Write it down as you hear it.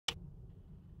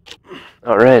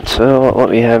Alright, so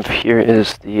what we have here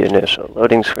is the initial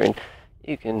loading screen.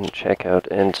 You can check out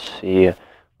and see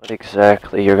what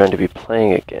exactly you're going to be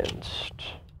playing against.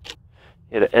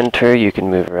 Hit enter, you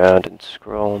can move around and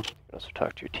scroll. You can also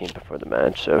talk to your team before the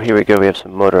match. So here we go, we have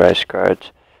some motorized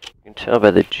guards. You can tell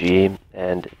by the G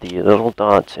and the little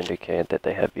dots indicate that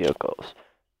they have vehicles.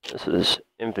 This is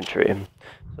infantry.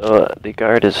 So the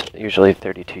guard is usually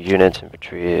 32 units,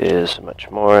 infantry is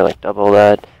much more, like double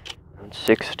that, around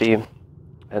 60.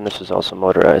 And this is also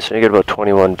motorized, so you get about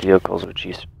 21 vehicles with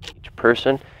each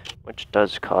person, which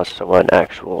does cost someone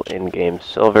actual in-game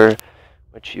silver,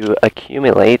 which you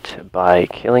accumulate by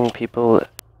killing people,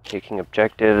 taking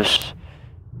objectives,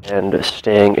 and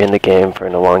staying in the game for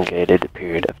an elongated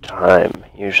period of time.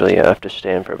 Usually you have to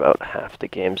stay in for about half the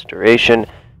game's duration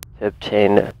to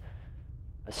obtain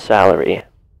a salary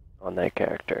on that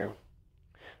character.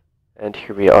 And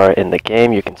here we are in the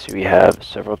game. You can see we have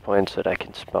several points that I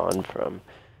can spawn from.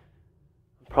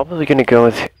 Probably going to go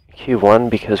with Q1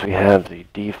 because we have the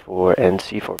D4 and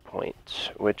C4 points,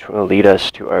 which will lead us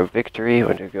to our victory.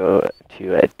 We're going to go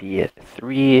to a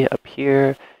D3 up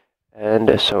here,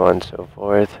 and so on and so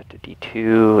forth, to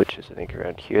D2, which is I think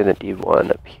around here, and then D1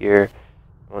 up here.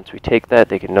 Once we take that,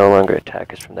 they can no longer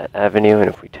attack us from that avenue, and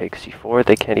if we take C4,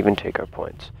 they can't even take our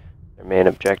points. Their main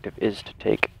objective is to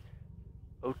take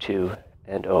O2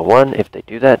 and O1. If they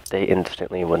do that, they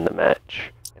instantly win the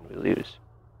match, and we lose.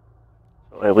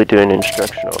 I will do an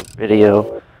instructional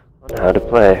video on how to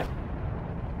play.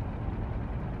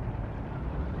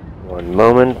 One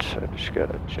moment, I just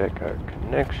gotta check our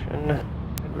connection,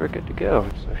 and we're good to go.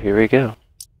 So here we go.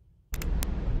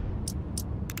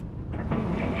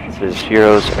 This is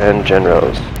Heroes and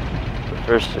Generals. The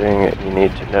first thing you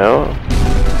need to know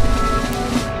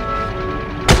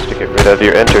is to get rid of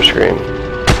your enter screen,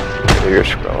 or your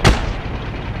scroll.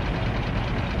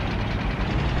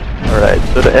 Alright,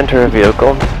 so to enter a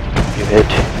vehicle, you hit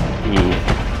E.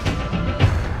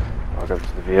 Walk up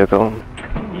to the vehicle.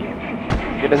 E.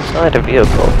 Get inside a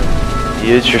vehicle.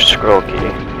 Use your scroll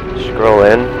key. Scroll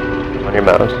in on your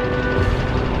mouse.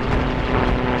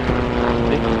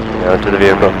 Now to the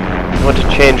vehicle. If you want to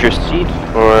change your seat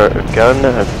or gun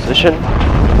position,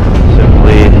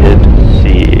 simply hit C.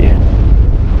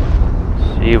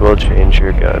 C will change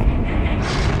your gun.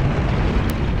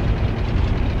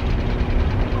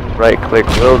 Right click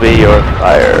will be your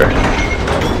fire.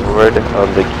 Forward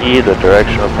on the key, the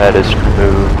directional pad is to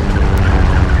move.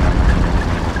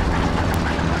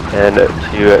 And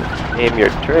to aim your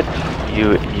turret,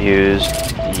 you use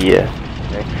the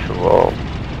actual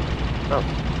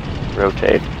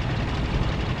rotate.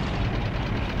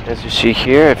 As you see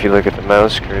here, if you look at the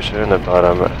mouse cursor in the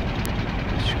bottom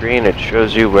screen, it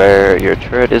shows you where your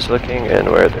turret is looking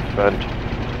and where the front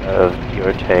of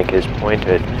your tank is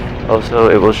pointed. Also,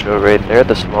 it will show right there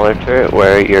the smaller turret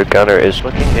where your gunner is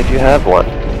looking if you have one.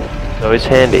 It's always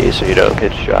handy so you don't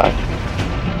get shot.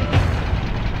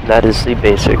 That is the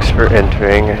basics for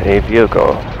entering a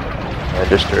vehicle. And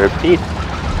just to repeat,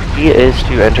 E is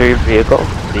to enter your vehicle,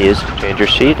 D is to change your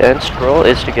seat, and scroll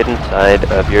is to get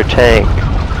inside of your tank,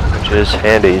 which is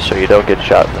handy so you don't get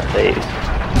shot in the face.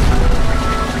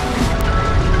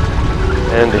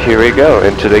 And here we go,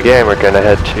 into the game. We're going to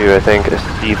head to, I think, a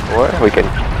C4. We can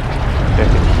check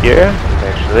it here.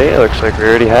 Actually, it looks like we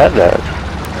already had that.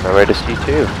 And I'm ready to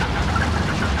C2.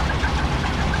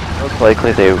 Most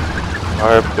likely they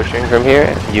are pushing from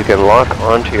here. You can lock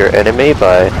onto your enemy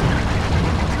by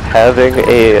having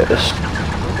a...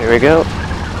 Here we go.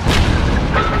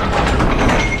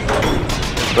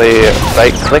 Simply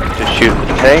right click to shoot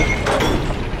the tank.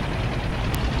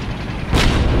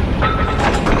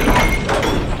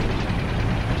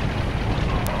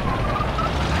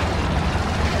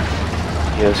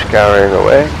 He is scouring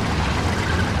away.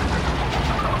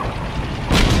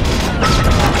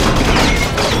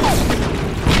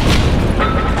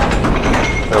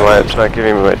 I don't know why it's not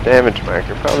giving me my damage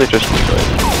marker, probably just because.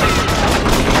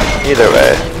 Either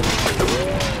way.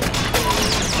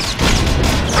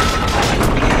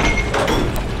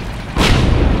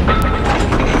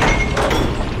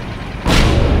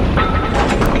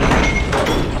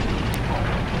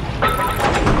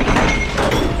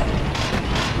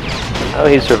 How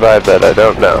he survived that, I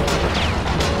don't know.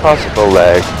 Possible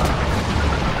lag.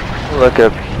 Look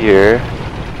up here.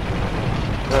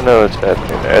 I don't know what's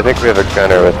happening there. I think we have a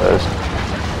gunner with us.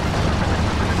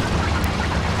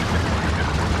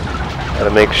 Gotta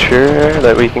make sure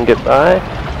that we can get by.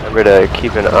 Remember to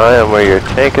keep an eye on where your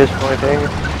tank is pointing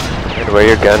and where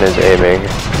your gun is aiming.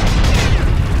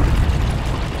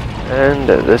 And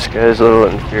this guy's little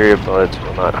inferior bullets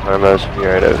will not harm us. We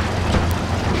are in a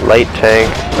light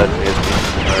tank, but we have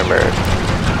armor.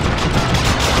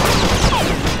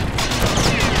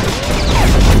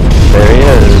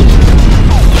 is.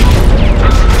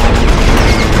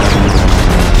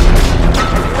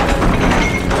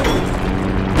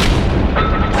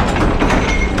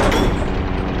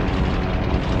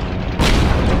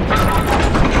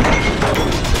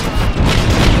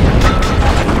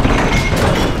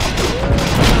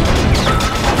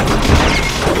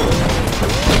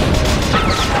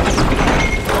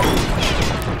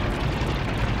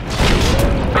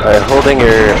 By holding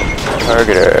your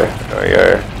targeter or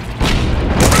your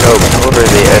scope over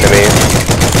the enemy,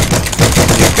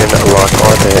 you can lock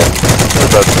onto him for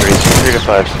about 3 to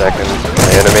 5 seconds on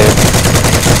the enemy.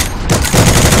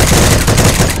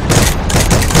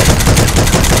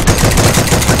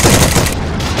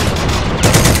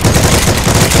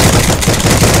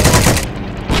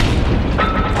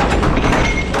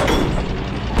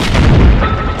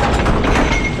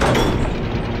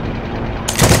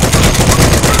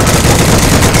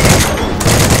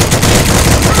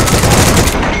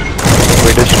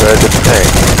 Destroyed the tank.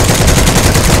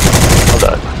 Hold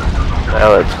on. Now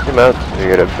let's zoom out so we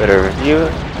get a better view.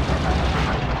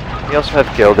 We also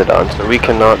have Gilded on, so we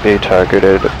cannot be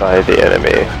targeted by the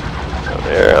enemy. So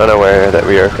they're unaware that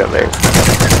we are coming.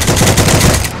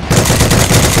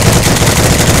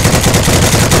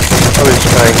 Always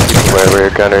try and keep aware where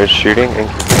your gunner is shooting and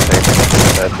keep the tank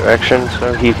in that direction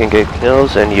so he can get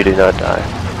kills and you do not die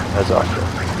as often.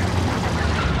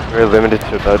 We're limited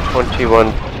to about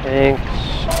 21 tanks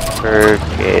per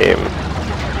game.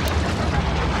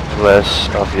 Unless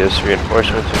obvious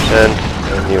reinforcements are sent,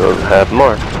 then you will have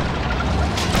more.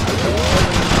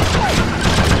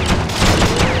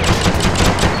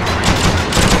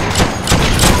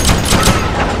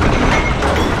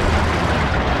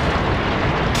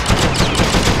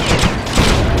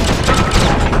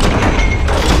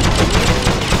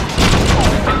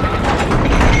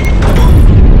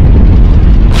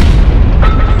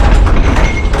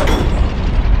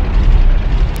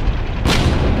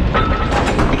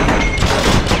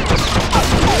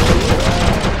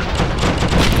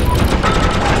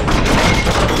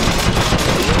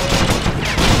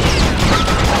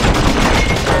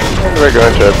 We're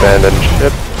going to abandon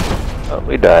ship. Oh,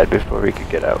 we died before we could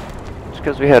get out. It's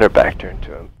because we had our back turned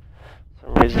to him. For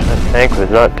some reason that tank was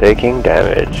not taking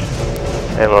damage.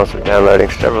 I'm also downloading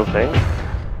several things.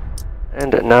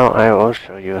 And now I will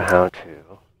show you how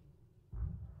to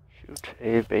shoot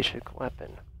a basic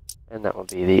weapon. And that will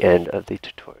be the end of the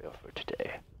tutorial for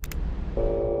today.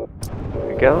 There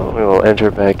we go. We will enter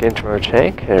back into our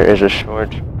tank. There is a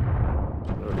short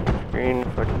loading screen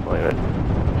for deployment.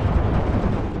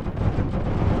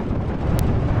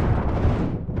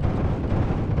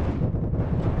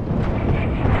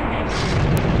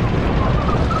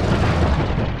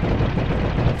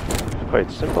 Quite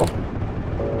simple.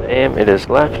 Aim, it is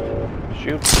left.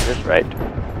 Shoot, it is right. You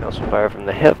can also fire from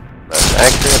the hip. That's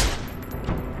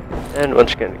accurate. And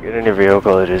once again, to get in your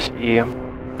vehicle, it is E.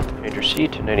 Change your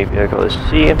seat in any vehicle is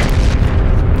C.